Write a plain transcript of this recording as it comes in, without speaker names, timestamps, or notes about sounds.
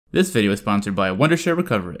This video is sponsored by Wondershare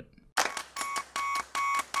Recoverit.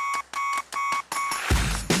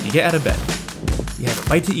 You get out of bed, you have a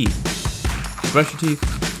bite to eat, you brush your teeth,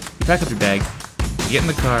 you pack up your bags, you get in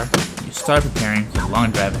the car, you start preparing for the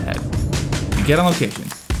long drive ahead. You get on location,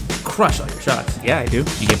 you crush all your shots. Yeah, I do.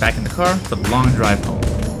 You get back in the car for the long drive home.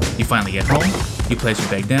 You finally get home, you place your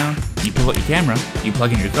bag down, you pull out your camera, you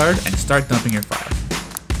plug in your card, and start dumping your files.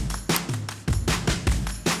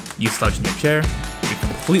 You slouch in your chair, you're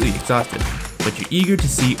completely exhausted, but you're eager to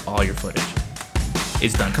see all your footage.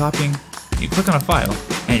 It's done copying, you click on a file,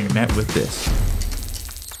 and you're met with this.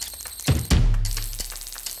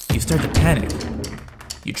 You start to panic.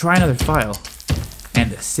 You try another file,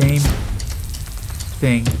 and the same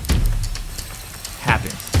thing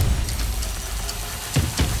happens.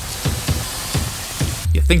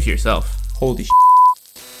 You think to yourself, holy shit,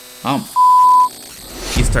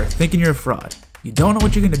 You start thinking you're a fraud. You don't know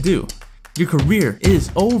what you're gonna do. Your career is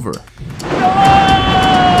over. No!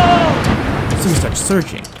 So you start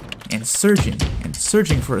searching and searching and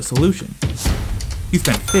searching for a solution. You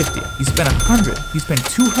spend $50, you spend $100, you spend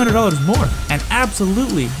 $200 more, and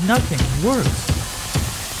absolutely nothing works.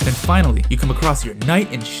 Then finally, you come across your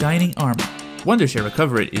knight in shining armor. Wondershare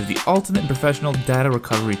Recoverit is the ultimate professional data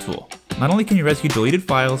recovery tool. Not only can you rescue deleted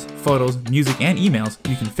files, photos, music, and emails,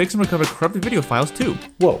 you can fix and recover corrupted video files too.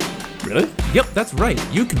 Whoa, really? Yep, that's right.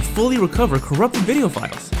 You can fully recover corrupted video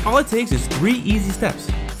files. All it takes is 3 easy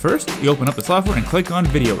steps. First, you open up the software and click on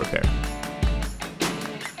Video Repair.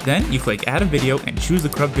 Then, you click Add a Video and choose the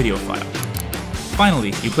corrupt video file.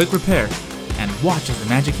 Finally, you click Repair and watch as the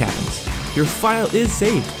magic happens. Your file is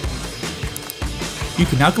saved. You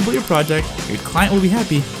can now complete your project, your client will be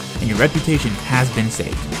happy, and your reputation has been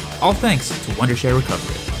saved. All thanks to Wondershare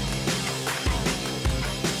Recoverit.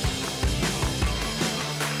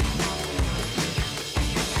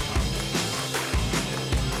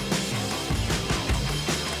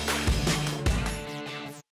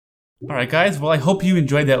 Alright guys, well I hope you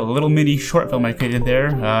enjoyed that little mini short film I created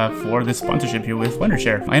there for this sponsorship here with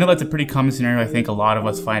Wondershare. I know that's a pretty common scenario I think a lot of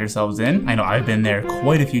us find ourselves in. I know I've been there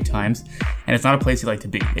quite a few times, and it's not a place you like to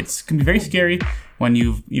be. It can be very scary when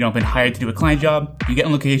you've been hired to do a client job, you get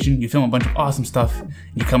on location, you film a bunch of awesome stuff,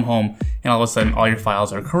 you come home, and all of a sudden all your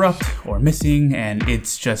files are corrupt or missing, and it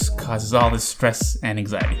just causes all this stress and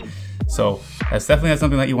anxiety. So that's definitely not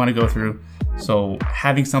something that you want to go through. So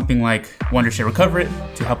having something like Wondershare Recoverit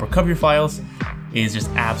to help recover your files is just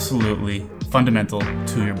absolutely fundamental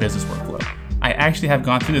to your business workflow. I actually have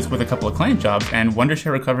gone through this with a couple of client jobs, and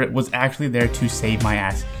Wondershare Recoverit was actually there to save my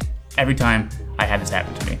ass every time I had this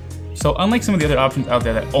happen to me. So unlike some of the other options out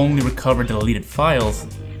there that only recover deleted files,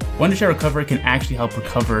 Wondershare Recoverit can actually help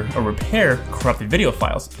recover or repair corrupted video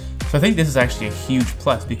files. So I think this is actually a huge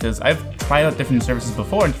plus because I've tried out different services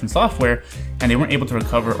before and different software, and they weren't able to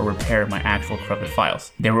recover or repair my actual corrupted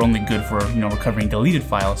files. They were only good for recovering deleted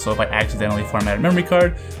files. So if I accidentally formatted a memory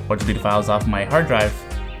card or deleted files off my hard drive,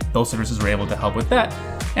 those services were able to help with that,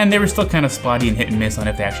 and they were still kind of spotty and hit and miss on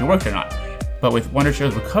if they actually worked or not. But with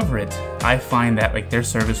Wondershare's Recoverit, I find that their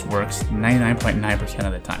service works 99.9%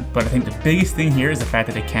 of the time. But I think the biggest thing here is the fact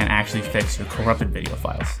that they can't actually fix your corrupted video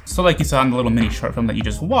files. So like you saw in the little mini short film that you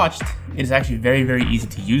just watched, it is actually very, very easy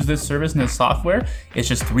to use this service and this software. It's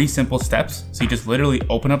just 3 simple steps. So you just literally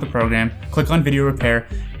open up the program, click on Video Repair,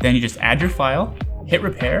 then you just add your file, hit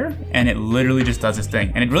repair, and it literally just does this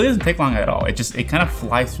thing. And it really doesn't take long at all. It kind of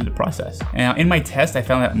flies through the process. And in my test, I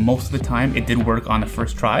found that most of the time it did work on the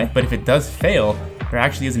first try, but if it does fail, there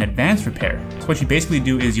actually is an advanced repair. So what you basically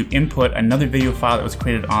do is you input another video file that was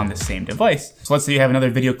created on the same device. So let's say you have another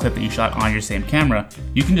video clip that you shot on your same camera.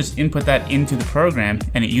 You can just input that into the program,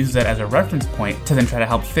 and it uses that as a reference point to then try to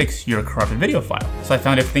help fix your corrupted video file. So I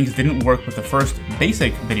found if things didn't work with the first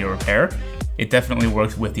basic video repair, it definitely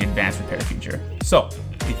works with the advanced repair feature. So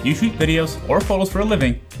if you shoot videos or photos for a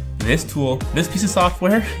living, this tool, this piece of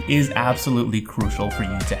software is absolutely crucial for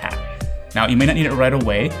you to have. Now, you may not need it right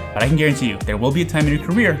away, but I can guarantee you there will be a time in your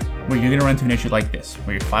career where you're gonna run into an issue like this,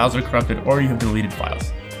 where your files are corrupted or you have deleted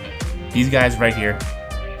files. These guys right here,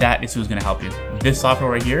 that is who's gonna help you. This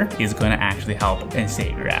software right here is gonna actually help and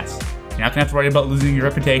save your ass. You're not gonna have to worry about losing your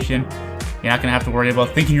reputation. You're not gonna have to worry about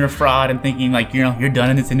thinking you're a fraud and thinking you're done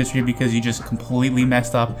in this industry because you just completely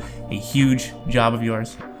messed up a huge job of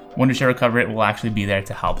yours. Wondershare Recoverit will actually be there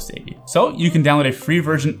to help save you. So you can download a free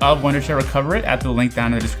version of Wondershare Recoverit at the link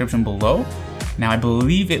down in the description below. Now I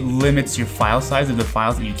believe it limits your file size of the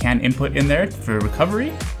files that you can input in there for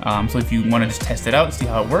recovery. So if you want to just test it out, see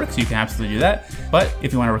how it works, you can absolutely do that. But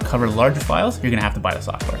if you want to recover larger files, you're gonna have to buy the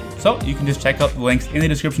software. So you can just check out the links in the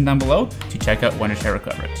description down below to check out Wondershare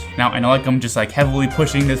Recoverit. Now I know like I'm just like heavily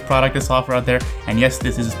pushing this product, this software out there, and yes,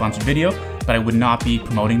 this is a sponsored video, but I would not be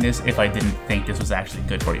promoting this if I didn't think this was actually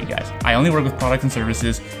good for you guys. I only work with products and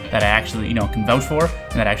services that I actually, can vouch for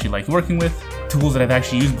and that I actually like working with, tools that I've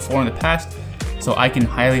actually used before in the past. So I can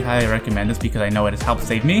highly, highly recommend this because I know it has helped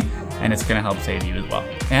save me and it's gonna help save you as well.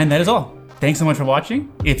 And that is all. Thanks so much for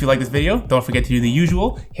watching. If you like this video, don't forget to do the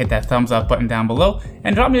usual, hit that thumbs up button down below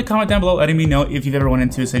and drop me a comment down below letting me know if you've ever run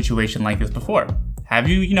into a situation like this before. Have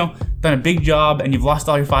you, done a big job and you've lost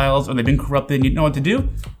all your files or they've been corrupted and you know what to do?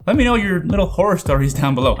 Let me know your little horror stories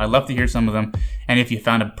down below. I'd love to hear some of them and if you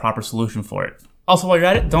found a proper solution for it. Also, while you're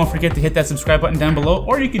at it, don't forget to hit that subscribe button down below,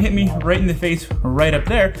 or you can hit me right in the face right up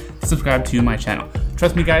there to subscribe to my channel.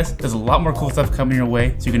 Trust me guys, there's a lot more cool stuff coming your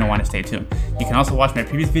way, so you're gonna wanna stay tuned. You can also watch my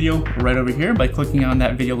previous video right over here by clicking on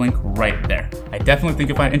that video link right there. I definitely think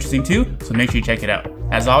you'll find it interesting too, so make sure you check it out.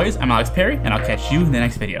 As always, I'm Perri, and I'll catch you in the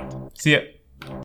next video. See ya.